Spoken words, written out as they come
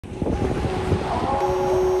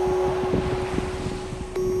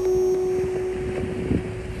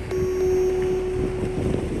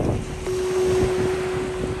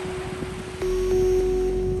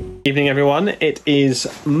Evening everyone, it is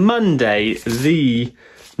Monday the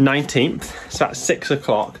 19th, it's about 6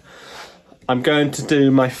 o'clock. I'm going to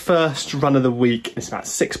do my first run of the week. It's about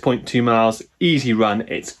 6.2 miles, easy run.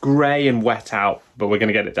 It's grey and wet out, but we're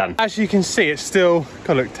gonna get it done. As you can see, it's still,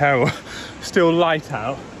 God, look terrible, still light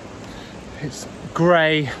out. It's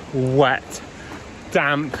grey, wet,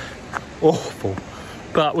 damp, awful.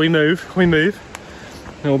 But we move. It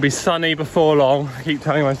will be sunny before long, I keep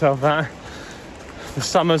telling myself that. The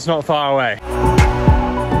summer's not far away.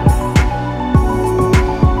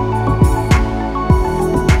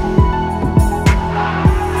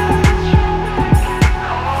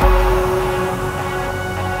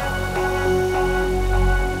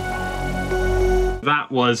 That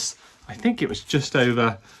was, I think it was just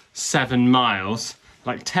over 7 miles,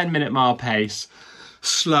 like 10-minute mile pace,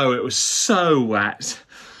 slow. It was so wet,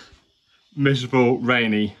 miserable,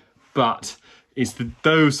 rainy, but it's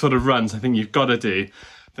those sort of runs I think you've got to do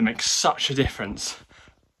that make such a difference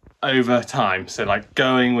over time. So like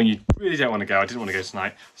going when you really don't want to go. I didn't want to go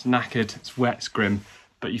tonight. It's knackered, it's wet, it's grim,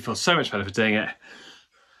 but you feel so much better for doing it.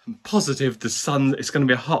 I'm positive the sun, it's going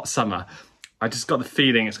to be a hot summer. I just got the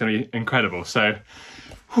feeling it's going to be incredible. So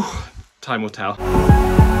whew, time will tell.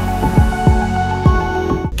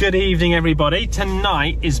 Good evening everybody.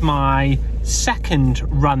 Tonight is my second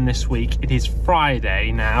run this week. It is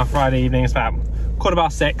Friday now, Friday evening. It's about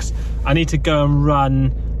 6:15. I need to go and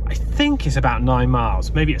run, I think it's about 9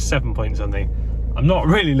 miles, maybe it's 7 point something. I'm not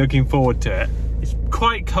really looking forward to it. It's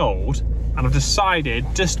quite cold and I've decided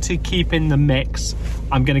just to keep in the mix,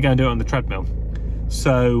 I'm gonna go and do it on the treadmill.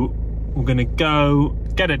 So we're gonna go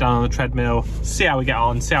get it done on the treadmill, see how we get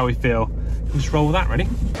on, see how we feel, and just roll with that, ready?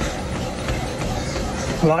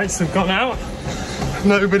 Lights have gone out,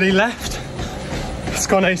 nobody left. It's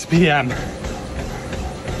gone 8 PM.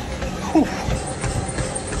 Whew.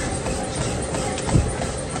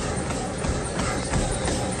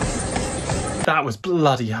 That was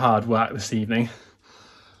bloody hard work this evening.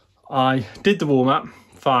 I did the warm-up,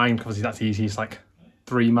 fine, because that's easy, it's like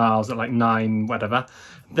 3 miles at like 9, whatever.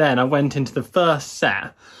 Then I went into the first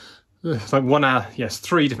set. It's like 1 hour, yes,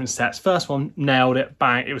 3 different sets. First one, nailed it,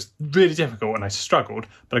 bang. It was really difficult and I struggled,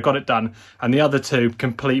 but I got it done. And the other 2,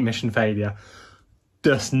 complete mission failure.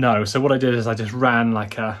 Just no. So what I did is I just ran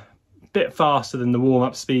like a bit faster than the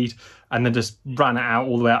warm-up speed and then just ran it out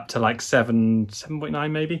all the way up to like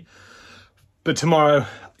 7.9 maybe. But tomorrow,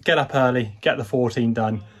 get up early, get the 14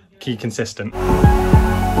 done, keep consistent.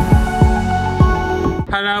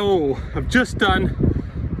 Hello, I've just done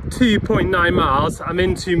 2.9 miles. I'm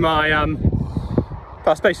into my,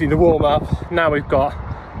 that's basically the warm up. Now we've got,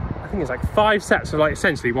 I think it's like 5 sets of like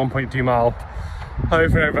essentially 1.2 mile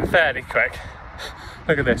over and over fairly quick.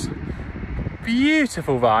 Look at this,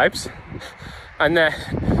 beautiful vibes. And then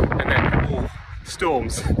ooh,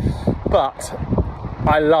 storms. But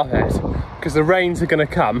I love it because the rains are gonna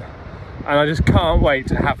come and I just can't wait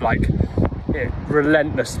to have like it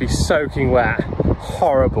relentlessly soaking wet,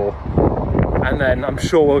 horrible. And then I'm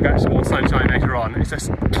sure we'll get some more sunshine later on. It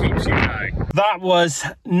just keeps you going. That was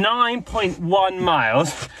 9.1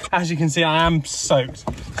 miles. As you can see, I am soaked,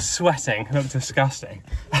 sweating, it looked disgusting.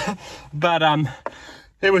 But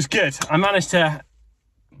it was good. I managed to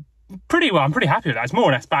pretty well, I'm pretty happy with that. It's more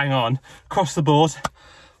or less bang on, across the board.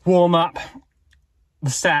 Warm up,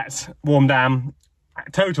 the sets, warm down,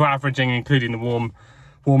 total averaging, including the warm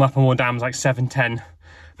up and warm down was like 7:10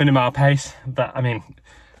 minute mile pace. But I mean,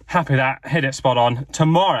 happy with that, hit it spot on.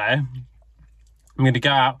 Tomorrow, I'm going to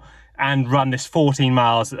go out and run this 14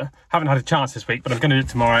 miles. I haven't had a chance this week, but I'm going to do it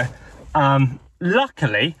tomorrow.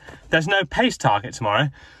 Luckily, there's no pace target tomorrow,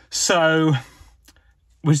 so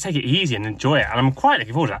we'll just take it easy and enjoy it. And I'm quite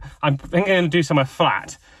looking forward to that. I'm going to do somewhere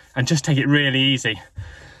flat and just take it really easy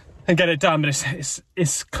and get it done. But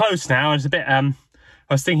it's close now. It's a bit, I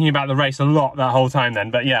was thinking about the race a lot that whole time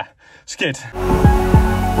then, but yeah, it's good.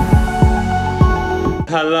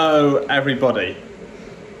 Hello everybody.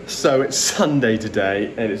 So it's Sunday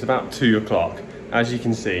today and it's about 2 o'clock. As you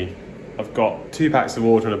can see, I've got 2 packs of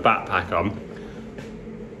water and a backpack on.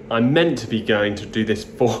 I'm meant to be going to do this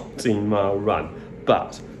 14-mile run,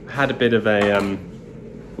 but I had a bit of a,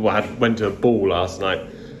 went to a ball last night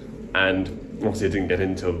and obviously I didn't get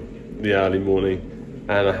in till the early morning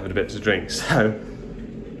and I had a bit to drink, so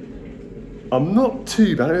I'm not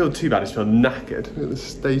too bad. I don't feel too bad, I just feel knackered. Look at the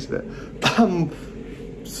state of it.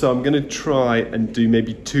 So I'm gonna try and do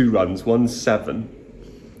maybe 2 runs, 1 7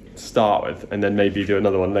 to start with, and then maybe do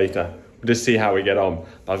another one later. We'll just see how we get on.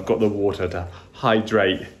 I've got the water to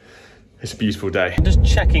hydrate. It's a beautiful day. I'm just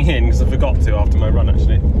checking in because I forgot to after my run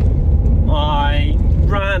actually. I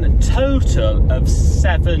ran a total of about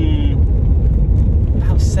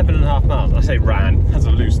 7.5 miles. I say ran, as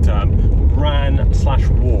a loose term.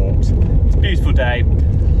 Ran/walked. It's a beautiful day.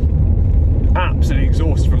 Absolutely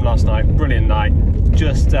exhausted from last night. Brilliant night.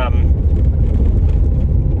 Just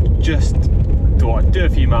thought I'd do a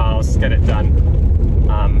few miles, get it done.